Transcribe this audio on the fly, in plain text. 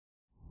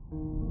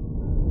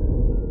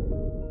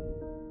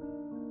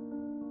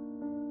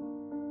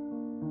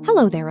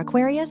Hello there,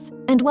 Aquarius,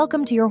 and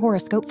welcome to your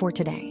horoscope for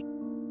today,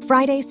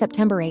 Friday,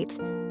 September 8th,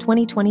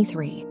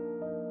 2023.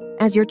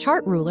 As your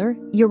chart ruler,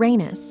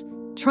 Uranus,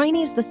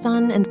 trines the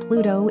Sun and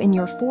Pluto in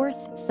your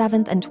 4th,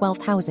 7th, and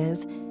 12th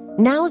houses,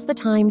 now's the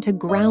time to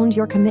ground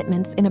your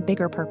commitments in a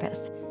bigger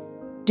purpose.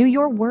 Do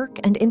your work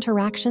and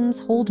interactions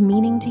hold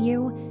meaning to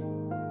you?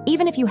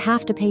 Even if you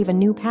have to pave a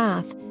new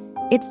path,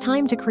 it's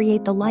time to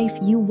create the life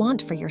you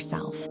want for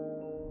yourself.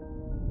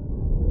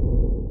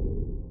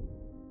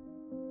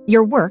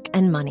 Your work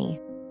and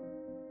money.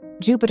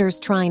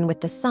 Jupiter's trine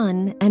with the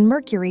Sun and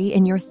Mercury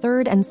in your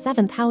 3rd and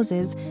 7th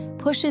houses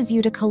pushes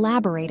you to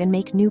collaborate and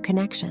make new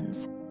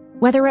connections.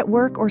 Whether at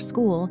work or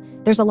school,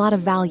 there's a lot of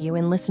value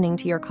in listening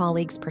to your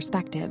colleagues'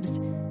 perspectives.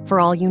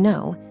 For all you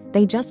know,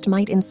 they just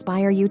might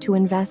inspire you to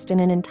invest in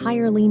an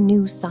entirely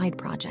new side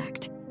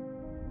project.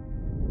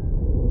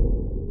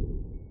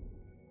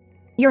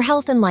 Your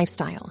health and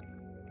lifestyle.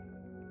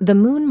 The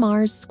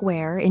Moon-Mars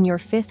square in your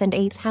 5th and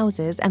 8th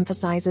houses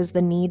emphasizes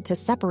the need to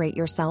separate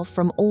yourself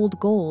from old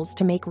goals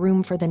to make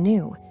room for the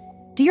new.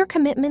 Do your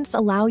commitments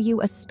allow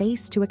you a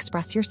space to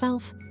express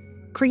yourself?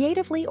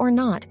 Creatively or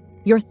not,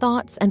 your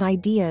thoughts and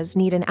ideas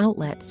need an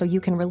outlet so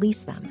you can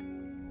release them.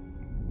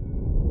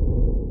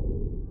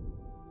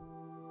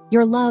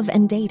 Your love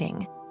and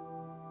dating.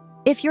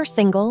 If you're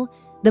single,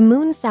 the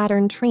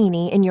Moon-Saturn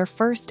trinity in your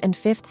 1st and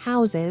 5th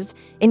houses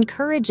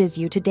encourages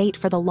you to date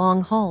for the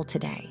long haul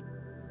today.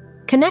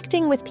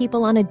 Connecting with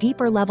people on a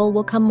deeper level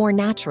will come more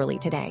naturally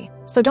today,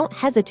 so don't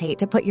hesitate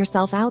to put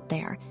yourself out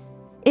there.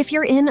 If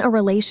you're in a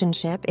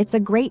relationship, it's a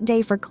great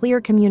day for clear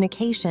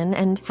communication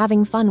and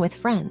having fun with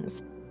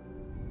friends.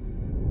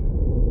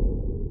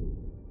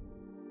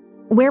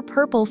 Wear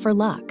purple for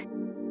luck.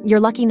 Your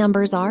lucky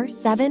numbers are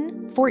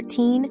 7,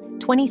 14,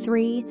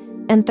 23,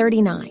 and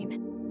 39.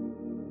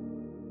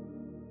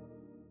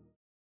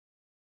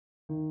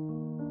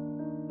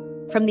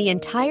 From the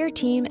entire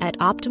team at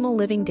Optimal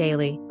Living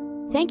Daily,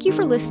 thank you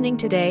for listening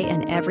today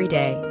and every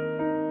day.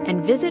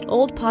 And visit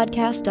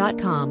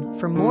oldpodcast.com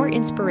for more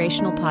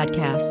inspirational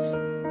podcasts.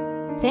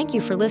 Thank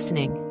you for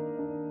listening.